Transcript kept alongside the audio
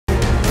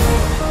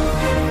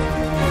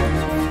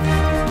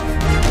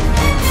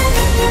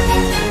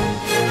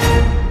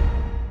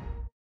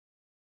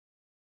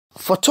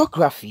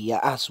Photography,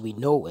 as we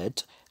know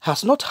it,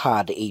 has not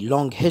had a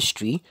long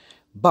history,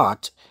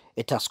 but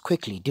it has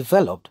quickly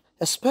developed,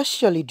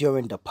 especially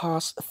during the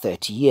past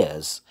 30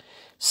 years.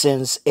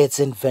 Since its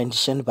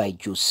invention by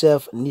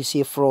Joseph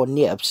Nicéphore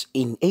Niepce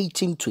in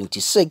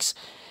 1826,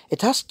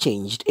 it has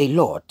changed a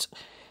lot.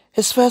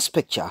 His first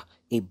picture,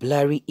 a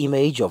blurry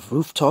image of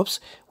rooftops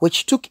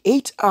which took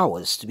 8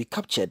 hours to be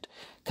captured,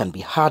 can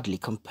be hardly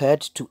compared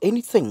to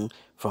anything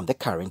from the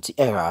current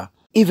era.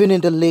 Even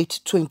in the late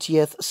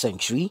 20th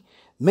century,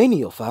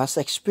 many of us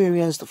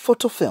experienced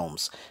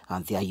photofilms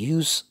and their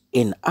use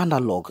in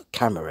analog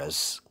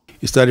cameras.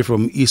 It started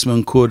from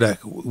Eastman Kodak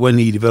when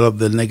he developed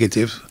the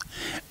negative,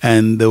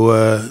 and there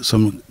were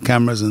some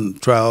cameras and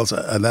trials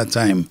at that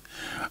time.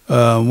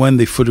 When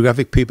the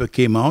photographic paper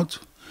came out,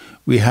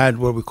 we had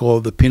what we call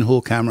the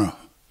pinhole camera.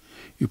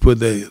 You put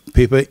the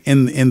paper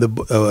in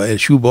the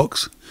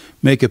shoebox,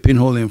 make a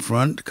pinhole in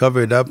front,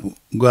 cover it up,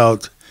 go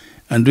out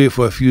and do it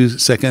for a few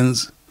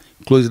seconds,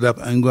 close it up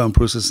and go and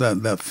process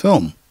that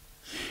film.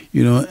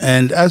 You know,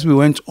 and as we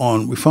went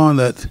on, we found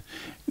that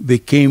there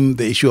came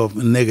the issue of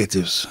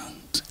negatives.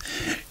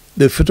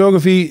 The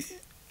photography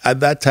at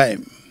that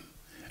time,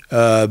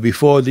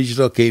 before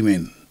digital came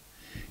in,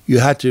 you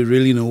had to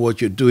really know what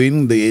you're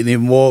doing. It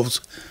involved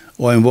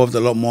a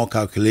lot more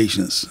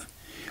calculations.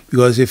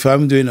 Because if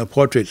I'm doing a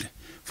portrait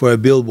for a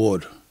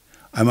billboard,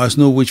 I must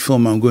know which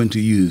film I'm going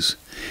to use.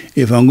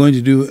 If I'm going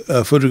to do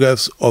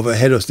photographs of a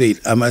head of state,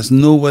 I must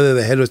know whether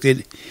the head of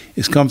state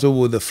is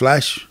comfortable with the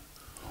flash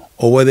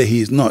or whether he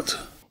is not.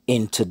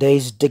 In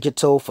today's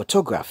digital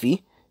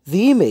photography,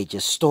 the image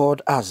is stored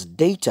as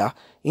data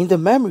in the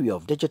memory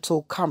of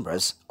digital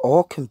cameras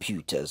or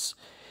computers.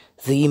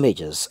 The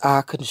images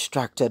are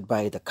constructed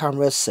by the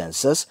camera's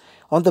sensors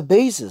on the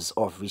basis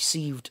of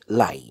received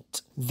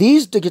light.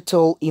 These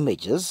digital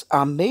images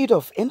are made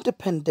of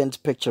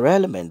independent picture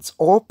elements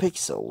or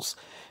pixels,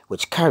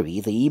 which carry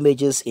the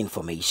image's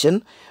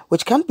information,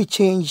 which can be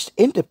changed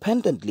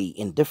independently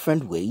in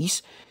different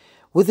ways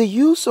with the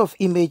use of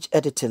image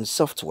editing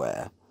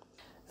software.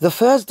 The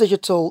first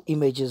digital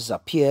images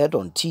appeared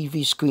on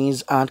TV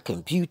screens and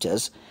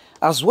computers,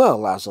 as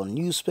well as on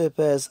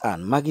newspapers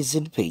and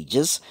magazine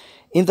pages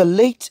in the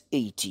late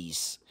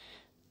 80s.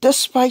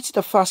 Despite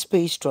the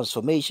fast-paced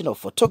transformation of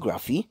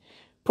photography,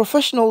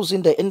 professionals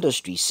in the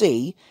industry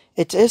say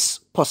it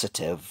is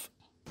positive.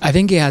 I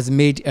think it has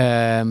made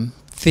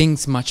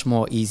things much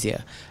more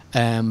easier.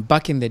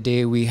 Back in the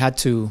day, we had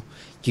to,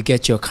 you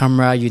get your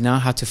camera, you now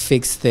have to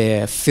fix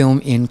the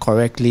film in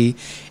correctly.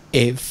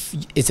 If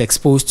it's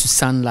exposed to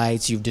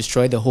sunlight, you've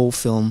destroyed the whole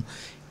film.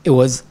 It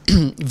was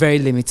very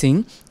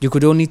limiting. You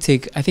could only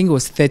take, I think it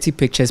was 30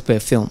 pictures per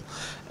film.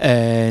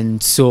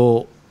 And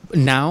so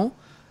now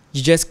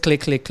you just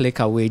click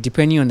away.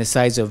 Depending on the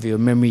size of your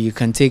memory, you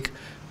can take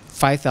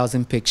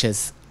 5,000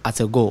 pictures at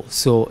a go.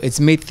 So it's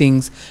made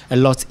things a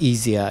lot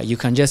easier. You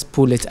can just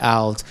pull it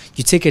out.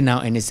 You take it now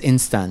and it's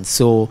instant.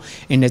 So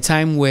in a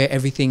time where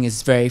everything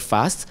is very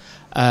fast,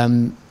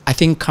 I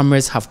think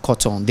cameras have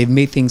caught on. They've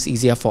made things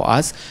easier for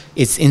us.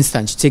 It's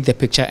instant. You take the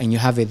picture and you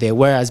have it there.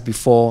 Whereas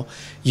before,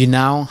 you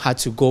now had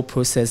to go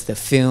process the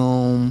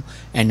film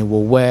and it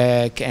will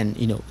work. And,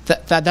 you know,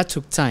 that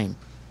took time.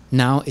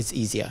 Now it's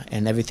easier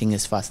and everything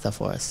is faster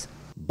for us.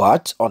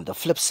 But on the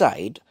flip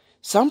side,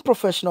 some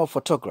professional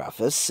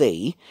photographers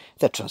say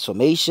the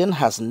transformation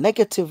has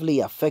negatively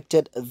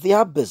affected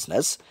their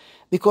business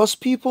because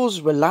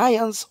people's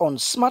reliance on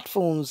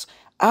smartphones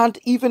and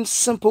even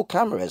simple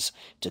cameras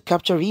to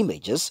capture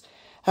images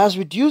has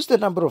reduced the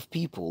number of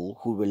people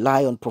who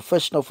rely on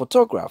professional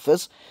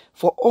photographers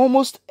for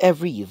almost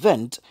every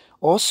event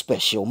or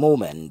special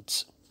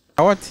moment.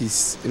 What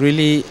is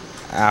really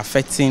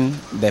affecting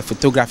the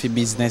photography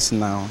business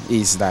now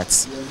is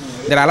that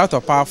there are a lot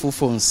of powerful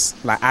phones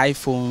like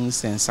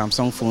iPhones and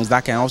Samsung phones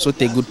that can also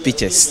take good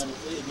pictures.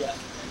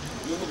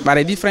 But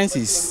the difference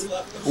is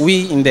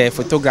we in the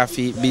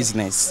photography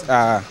business,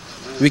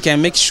 we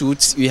can make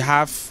shoots. We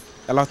have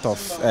a lot of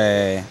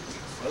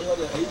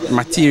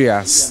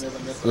materials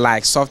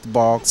like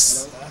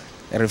softbox,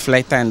 a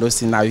reflector and those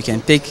things. Now you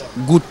can take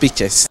good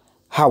pictures.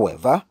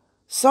 However,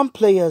 some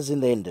players in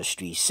the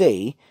industry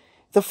say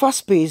the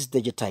fast-paced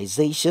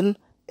digitization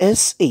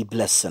is a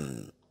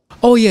blessing.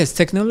 Oh yes,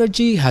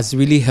 technology has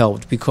really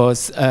helped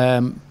because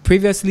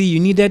previously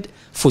you needed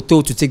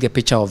photo to take the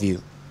picture of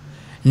you.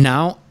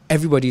 Now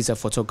everybody is a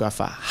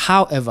photographer.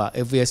 However,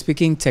 if we are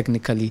speaking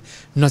technically,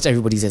 not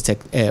everybody is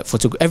a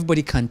photographer.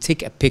 Everybody can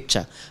take a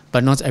picture,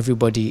 but not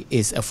everybody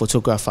is a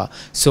photographer.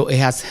 So it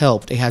has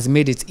helped. It has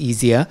made it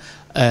easier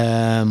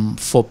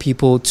for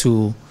people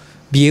to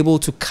be able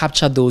to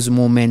capture those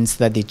moments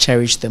that they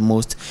cherish the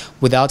most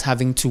without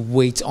having to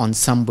wait on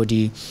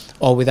somebody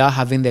or without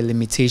having the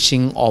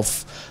limitation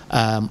of,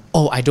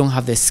 oh, I don't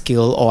have the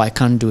skill or I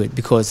can't do it,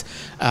 because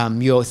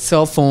your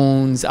cell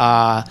phones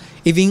are,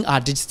 even our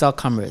digital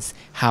cameras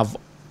have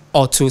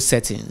auto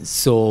settings.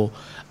 So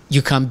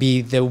you can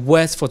be the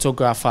worst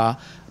photographer,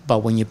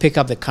 but when you pick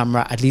up the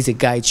camera, at least it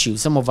guides you.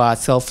 Some of our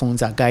cell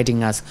phones are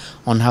guiding us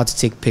on how to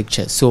take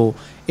pictures. So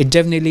it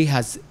definitely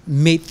has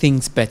made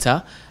things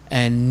better.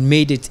 and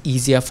made it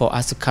easier for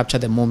us to capture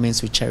the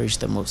moments we cherish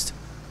the most.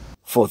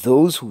 For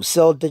those who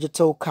sell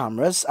digital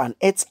cameras and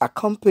its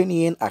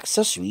accompanying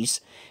accessories,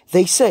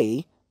 they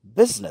say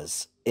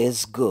business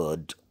is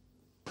good.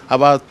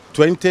 About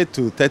 20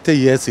 to 30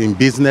 years in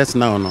business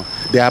now, no?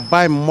 They are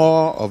buying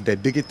more of the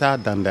digital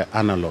than the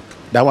analog.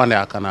 That one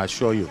I can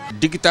assure you.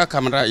 Digital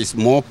camera is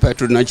more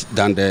patronage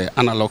than the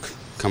analog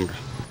camera.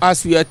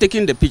 As we are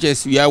taking the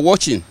pictures, we are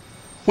watching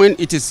when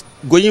it is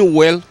going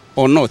well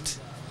or not.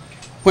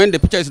 When the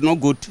picture is not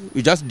good,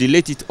 we just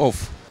delete it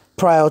off.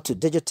 Prior to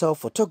digital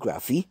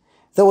photography,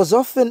 there was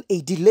often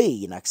a delay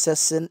in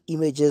accessing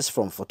images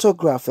from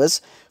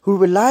photographers who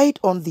relied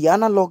on the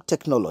analog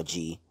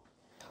technology.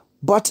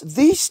 But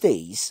these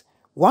days,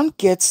 one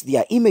gets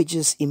their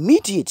images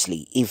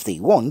immediately if they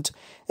want,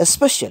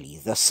 especially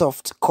the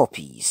soft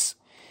copies.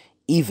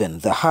 Even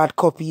the hard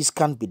copies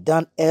can be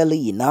done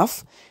early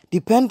enough,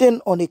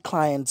 depending on a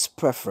client's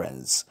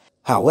preference.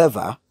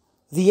 However,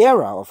 the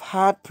era of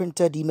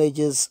hard-printed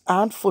images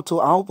and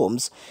photo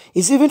albums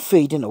is even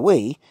fading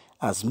away,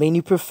 as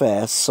many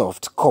prefer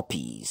soft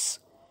copies.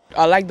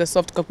 I like the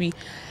soft copy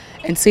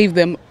and save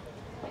them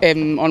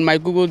on my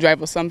Google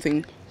Drive or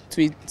something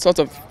to sort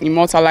of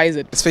immortalize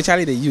it.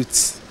 Especially the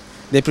youths,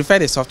 they prefer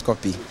the soft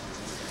copy.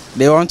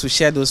 They want to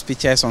share those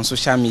pictures on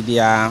social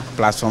media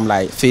platforms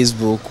like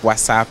Facebook,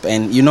 WhatsApp,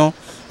 and you know,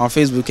 on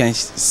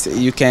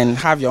Facebook you can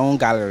have your own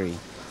gallery.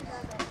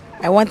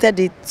 I wanted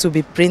it to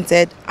be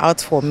printed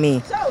out for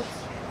me,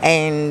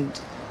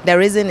 and the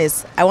reason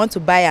is I want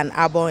to buy an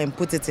album and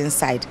put it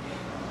inside.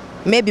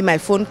 Maybe my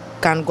phone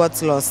can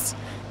get lost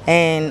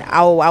and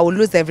I will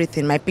lose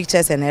everything, my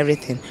pictures and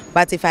everything.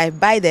 But if I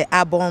buy the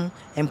album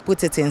and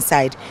put it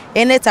inside,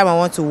 anytime I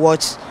want to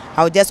watch,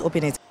 I'll just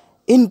open it.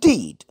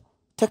 Indeed,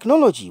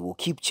 technology will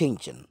keep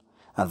changing,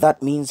 and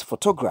that means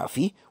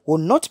photography will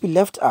not be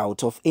left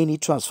out of any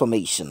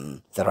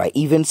transformation. There are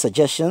even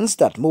suggestions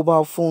that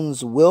mobile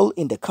phones will,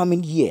 in the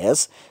coming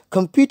years,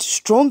 compete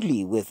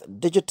strongly with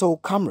digital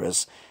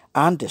cameras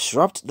and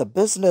disrupt the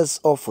business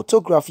of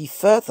photography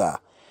further.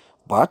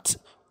 But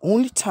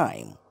only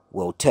time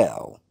will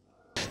tell.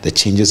 The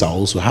changes are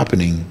also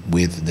happening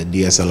with the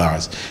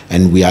DSLRs,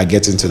 and we are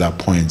getting to that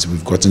point. We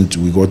got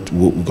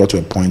to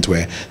a point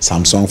where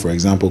Samsung, for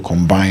example,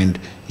 combined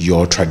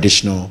your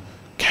traditional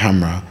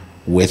camera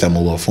with a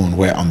mobile phone,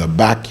 where on the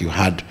back you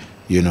had,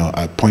 you know,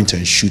 a point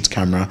and shoot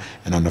camera,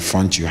 and on the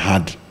front you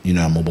had, you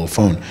know, a mobile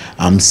phone.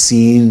 I'm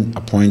seeing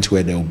a point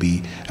where there will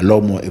be a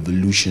lot more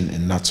evolution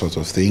in that sort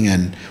of thing,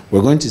 and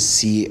we're going to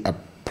see a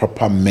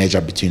proper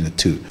measure between the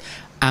two.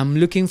 I'm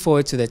looking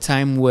forward to the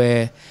time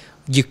where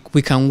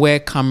we can wear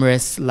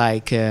cameras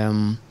like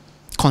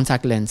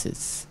contact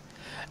lenses.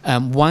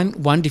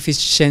 One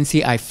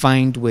deficiency I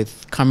find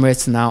with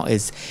cameras now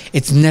is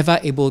it's never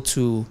able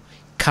to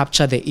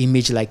capture the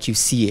image like you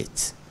see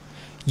it.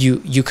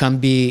 You can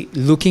be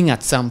looking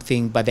at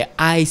something, but the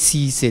eye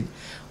sees it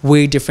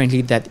way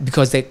differently, that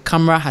because the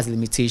camera has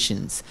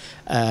limitations.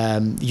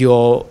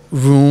 Your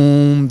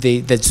room,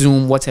 the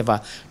zoom,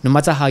 whatever, no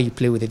matter how you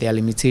play with it, there are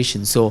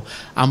limitations. So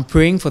I'm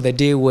praying for the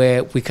day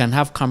where we can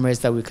have cameras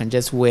that we can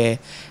just wear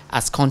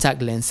as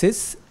contact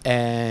lenses,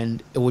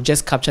 and it will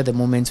just capture the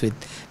moment with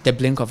the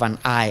blink of an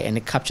eye, and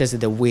it captures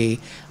it the way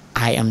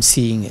I am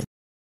seeing it.